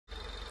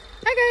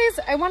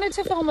guys, I wanted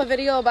to film a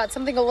video about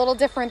something a little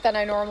different than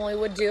I normally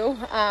would do.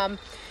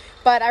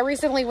 But I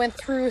recently went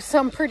through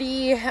some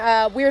pretty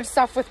weird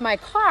stuff with my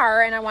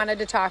car, and I wanted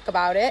to talk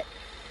about it.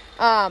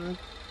 I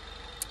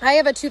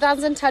have a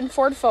 2010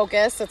 Ford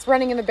Focus. It's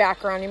running in the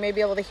background. You may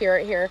be able to hear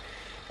it here.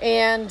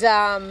 And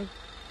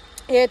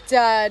it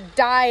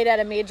died at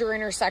a major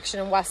intersection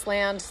in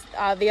Westland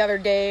the other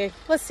day.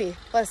 Let's see,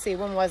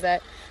 when was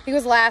it? I think it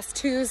was last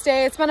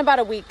Tuesday. It's been about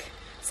a week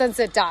since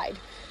it died.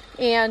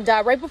 And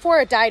right before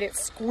it died, it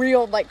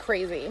squealed like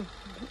crazy.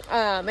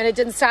 And it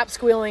didn't stop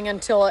squealing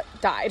until it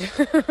died.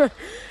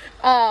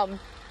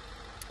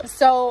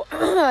 So,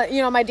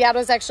 my dad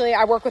was actually,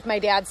 I work with my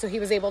dad, so he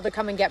was able to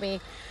come and get me.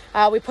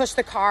 We pushed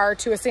the car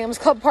to a Sam's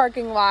Club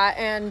parking lot,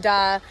 and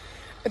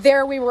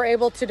there we were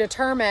able to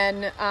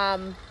determine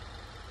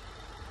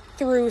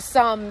through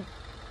some,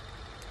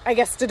 I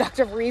guess,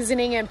 deductive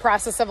reasoning and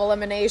process of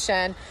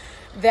elimination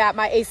that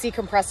my AC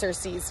compressor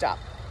seized up.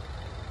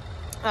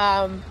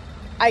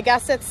 I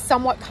guess it's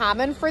somewhat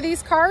common for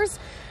these cars.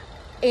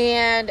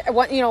 And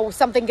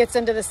something gets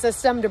into the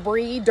system,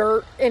 debris,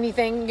 dirt,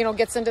 anything,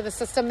 gets into the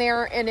system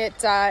there, and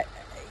it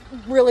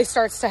really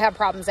starts to have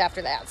problems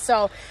after that.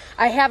 So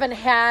I haven't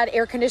had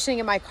air conditioning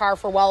in my car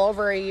for well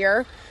over a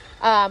year.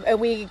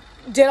 And we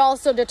did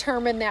also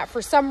determine that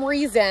for some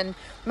reason,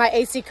 my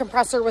AC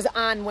compressor was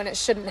on when it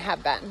shouldn't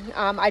have been.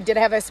 I did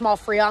have a small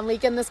Freon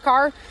leak in this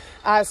car.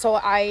 So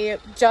I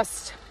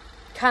just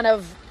kind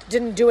of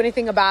didn't do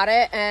anything about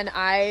it, and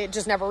I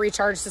just never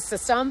recharged the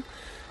system.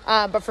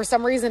 But for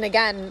some reason,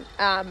 again,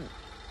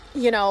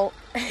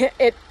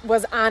 it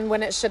was on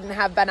when it shouldn't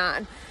have been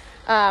on.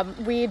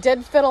 We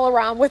did fiddle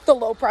around with the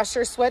low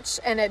pressure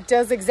switch, and it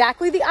does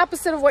exactly the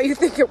opposite of what you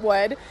think it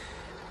would.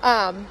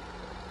 But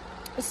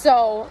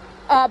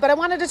I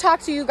wanted to talk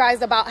to you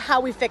guys about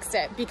how we fixed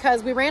it,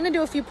 because we ran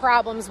into a few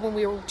problems when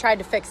we tried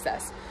to fix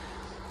this.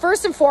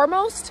 First and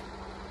foremost,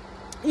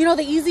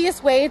 the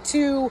easiest way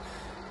to,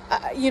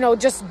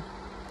 just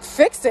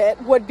fix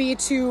it would be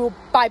to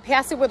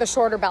bypass it with a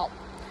shorter belt.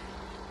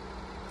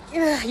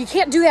 You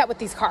can't do that with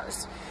these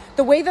cars.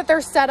 The way that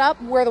they're set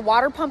up, where the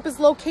water pump is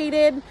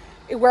located,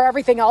 where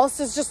everything else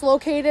is just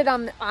located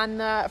on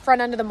the front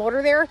end of the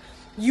motor there,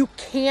 you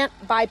can't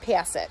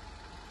bypass it.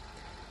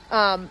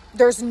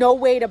 There's no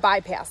way to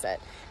bypass it.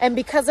 And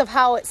because of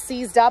how it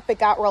seized up, it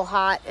got real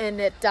hot,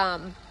 and it,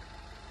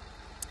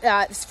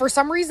 for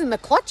some reason, the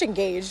clutch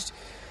engaged,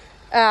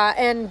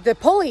 and the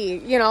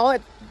pulley,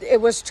 it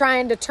was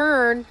trying to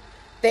turn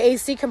the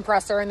AC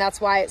compressor, and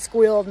that's why it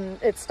squealed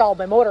and it stalled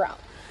my motor out.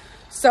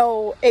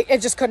 So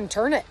it just couldn't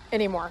turn it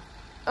anymore.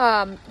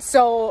 The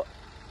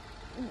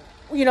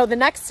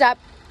next step,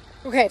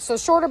 okay, so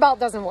shorter belt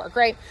doesn't work,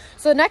 right?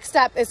 So the next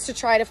step is to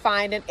try to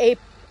find an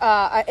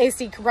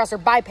AC compressor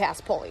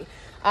bypass pulley.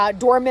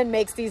 Dorman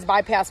makes these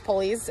bypass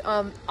pulleys.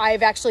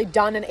 I've actually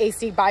done an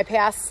AC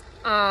bypass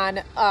on,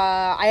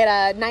 I had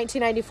a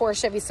 1994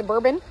 Chevy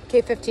Suburban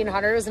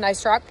K1500. It was a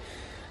nice truck.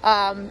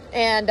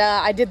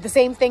 I did the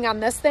same thing on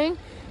this thing.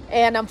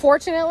 And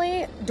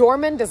unfortunately,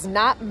 Dorman does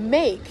not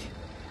make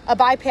a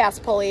bypass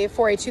pulley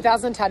for a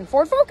 2010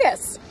 Ford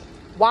Focus.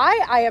 Why?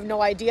 I have no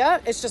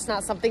idea. It's just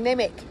not something they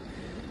make.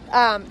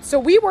 So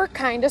we were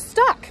kind of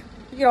stuck.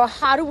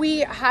 How do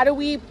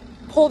we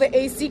pull the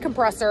AC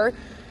compressor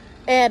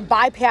and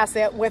bypass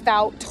it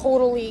without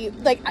totally,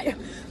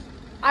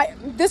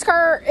 this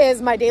car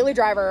is my daily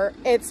driver.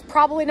 It's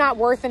probably not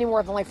worth any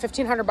more than like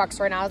 $1,500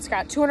 right now. It's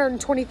got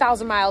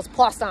 220,000 miles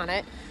plus on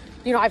it.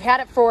 I've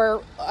had it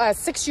for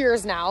 6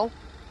 years now.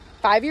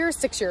 5 years?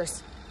 6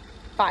 years?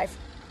 5.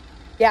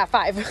 Yeah,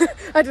 5. I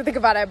had to think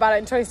about it. I bought it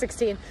in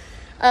 2016.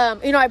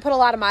 I put a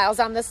lot of miles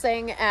on this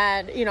thing,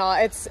 and,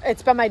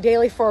 it's been my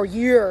daily for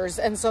years.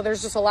 And so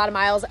there's just a lot of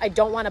miles. I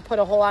don't want to put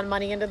a whole lot of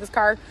money into this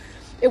car.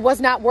 It was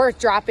not worth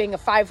dropping a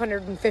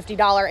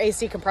 $550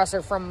 AC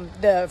compressor from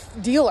the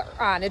dealer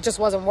on. It just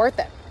wasn't worth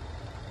it.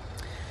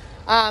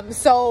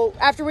 So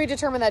after we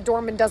determined that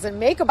Dorman doesn't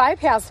make a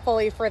bypass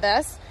pulley for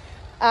this,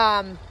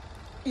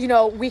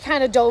 we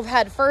kind of dove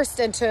head first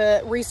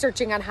into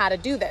researching on how to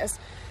do this.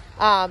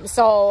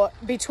 So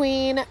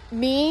between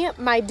me,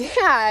 my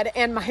dad,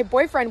 and my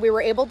boyfriend, we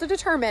were able to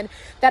determine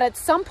that at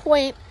some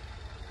point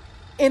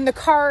in the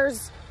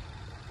car's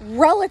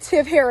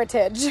relative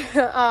heritage,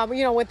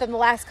 within the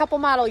last couple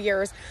model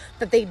years,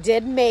 that they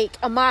did make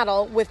a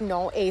model with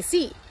no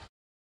AC.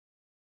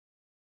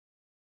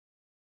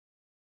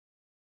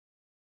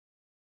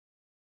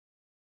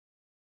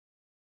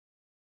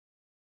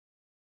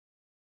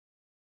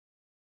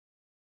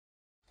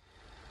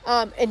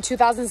 In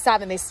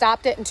 2007. They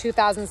stopped it in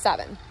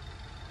 2007.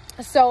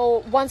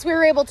 So once we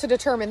were able to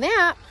determine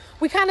that,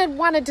 we kind of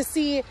wanted to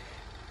see,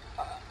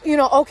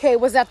 okay,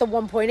 was that the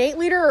 1.8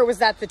 liter or was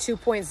that the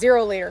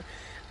 2.0 liter?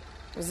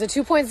 It was the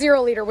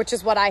 2.0 liter, which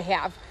is what I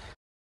have.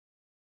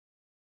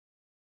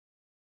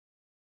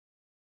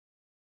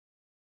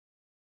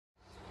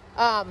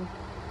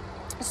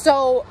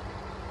 So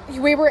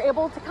we were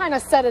able to kind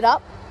of set it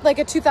up like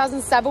a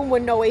 2007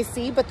 with no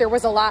AC, but there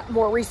was a lot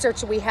more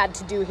research we had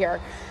to do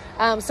here.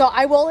 So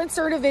I will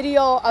insert a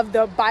video of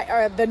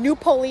the new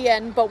pulley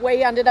in, but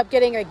we ended up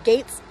getting a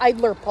Gates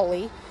idler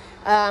pulley.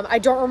 I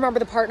don't remember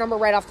the part number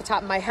right off the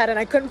top of my head, and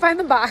I couldn't find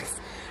the box,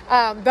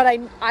 but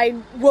I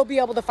will be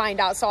able to find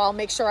out. So I'll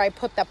make sure I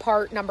put the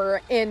part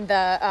number in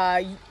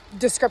the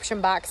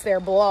description box there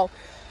below.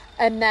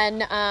 And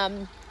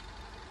then,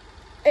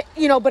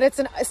 you know, but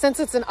since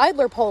it's an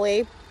idler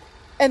pulley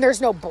and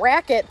there's no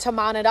bracket to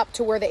mount it up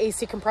to where the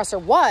AC compressor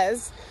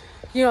was,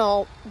 you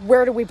know,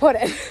 where do we put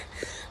it?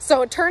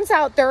 So it turns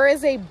out there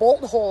is a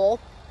bolt hole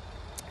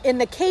in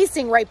the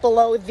casing right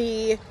below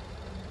the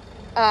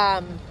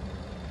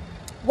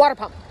water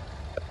pump.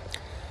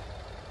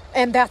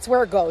 And that's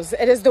where it goes.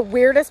 It is the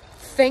weirdest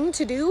thing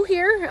to do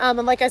here. And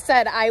like I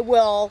said, I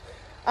will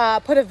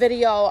put a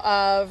video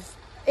of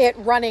it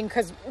running,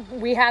 because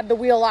we had the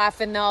wheel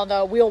off and now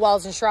the wheel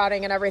wells and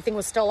shrouding and everything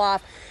was still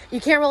off. You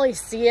can't really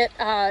see it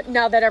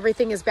now that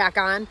everything is back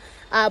on,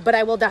 but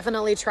I will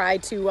definitely try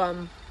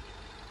to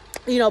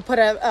you know, put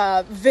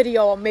a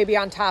video maybe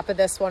on top of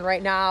this one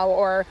right now,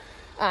 or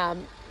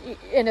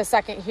in a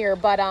second here.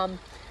 But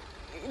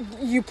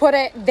you put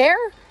it there.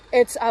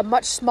 It's a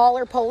much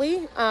smaller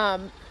pulley.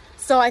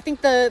 So I think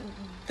the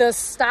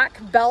stock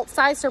belt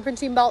size,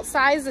 serpentine belt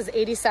size, is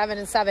 87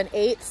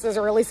 7/8,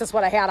 or at least that's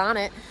what I had on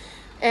it.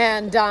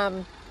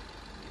 And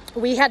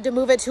we had to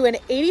move it to an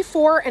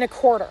 84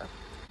 1/4.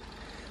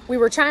 We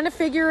were trying to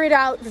figure it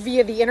out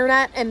via the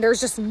internet, and there's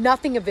just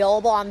nothing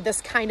available on this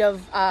kind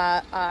of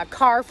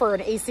car for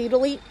an AC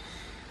delete.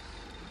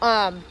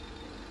 And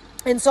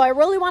so I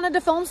really wanted to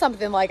film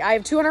something. Like, I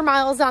have 200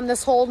 miles on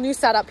this whole new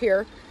setup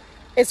here.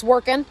 It's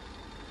working.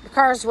 The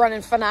car's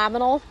running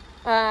phenomenal.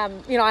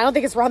 You know, I don't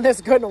think it's run this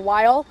good in a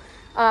while.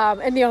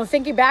 And, you know,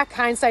 thinking back,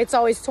 hindsight's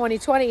always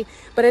 20/20,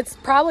 but it's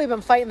probably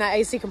been fighting that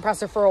AC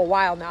compressor for a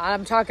while now.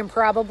 I'm talking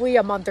probably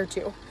a month or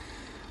two.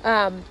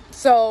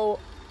 So,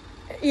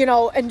 you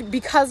know, and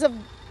because of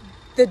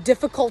the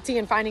difficulty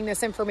in finding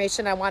this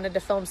information, I wanted to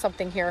film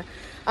something here.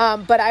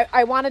 But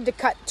I wanted to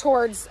cut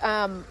towards,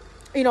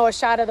 you know, a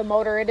shot of the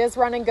motor. It is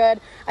running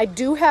good. I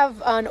do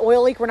have an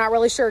oil leak. We're not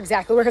really sure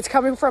exactly where it's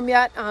coming from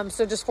yet.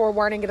 So just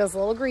forewarning, it is a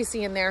little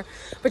greasy in there,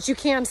 but you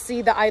can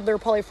see the idler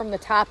pulley from the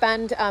top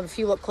end. If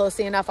you look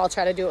closely enough, I'll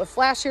try to do it with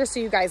flash here so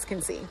you guys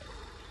can see.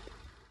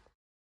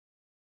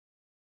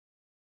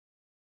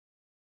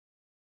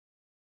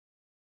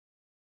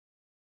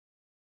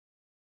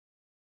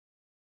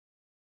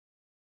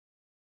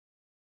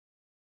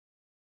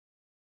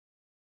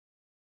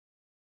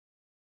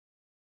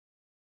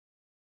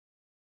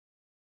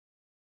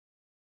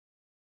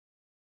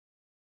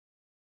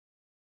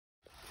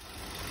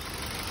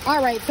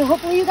 All right, so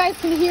hopefully you guys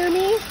can hear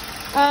me.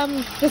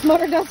 This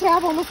motor does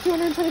have almost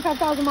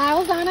 225,000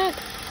 miles on it.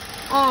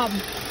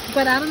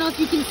 But I don't know if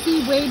you can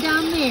see way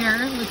down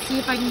there. Let's see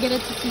if I can get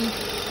it to see.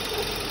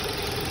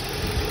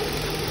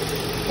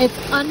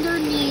 It's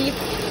underneath.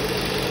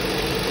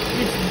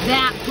 It's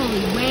that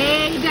pulley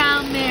way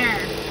down there.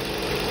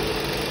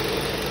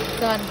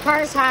 So the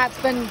car's hot.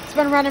 It's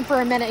been running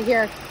for a minute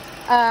here.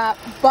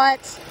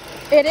 But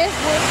it is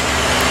working.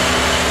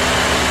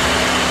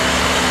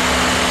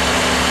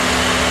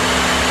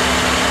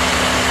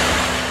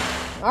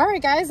 All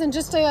right, guys, and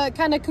just to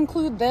kind of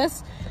conclude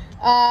this,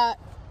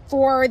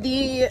 for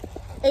the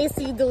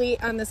AC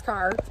delete on this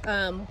car,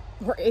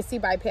 or AC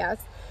bypass,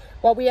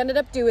 what we ended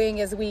up doing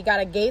is we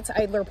got a Gates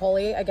idler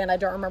pulley. Again, I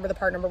don't remember the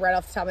part number right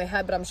off the top of my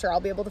head, but I'm sure I'll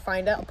be able to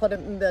find it. I'll put it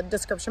in the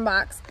description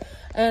box.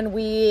 And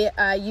we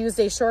used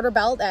a shorter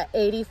belt at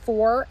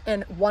 84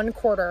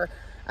 1/4.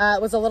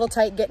 It was a little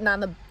tight getting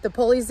on the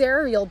pulleys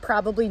there. You'll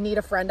probably need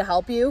a friend to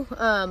help you,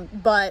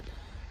 but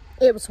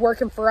it was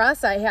working for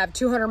us. I have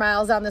 200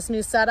 miles on this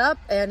new setup,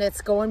 and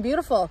it's going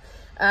beautiful.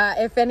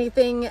 If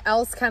anything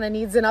else kind of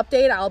needs an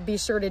update, I'll be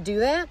sure to do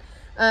that.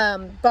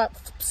 But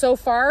so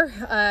far,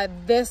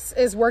 this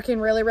is working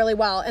really, really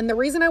well. And the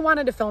reason I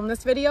wanted to film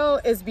this video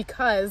is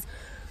because,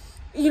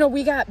 you know,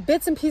 we got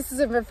bits and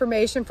pieces of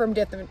information from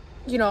different,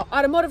 you know,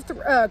 automotive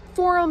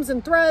forums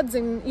and threads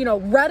and, you know,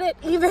 Reddit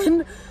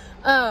even.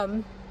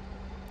 And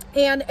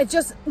it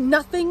just,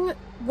 nothing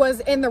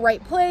was in the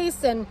right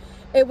place, and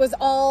it was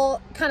all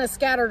kind of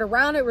scattered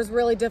around. It was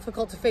really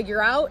difficult to figure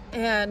out.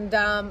 And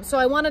so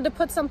I wanted to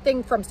put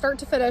something from start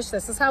to finish.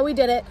 This is how we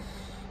did it,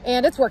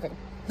 and it's working.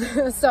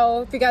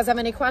 So if you guys have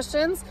any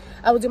questions,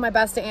 I will do my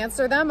best to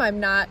answer them. I'm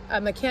not a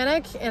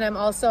mechanic, and I'm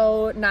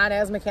also not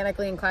as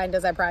mechanically inclined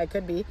as I probably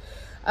could be.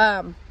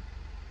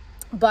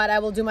 But I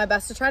will do my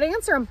best to try to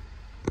answer them.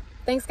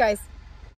 Thanks, guys.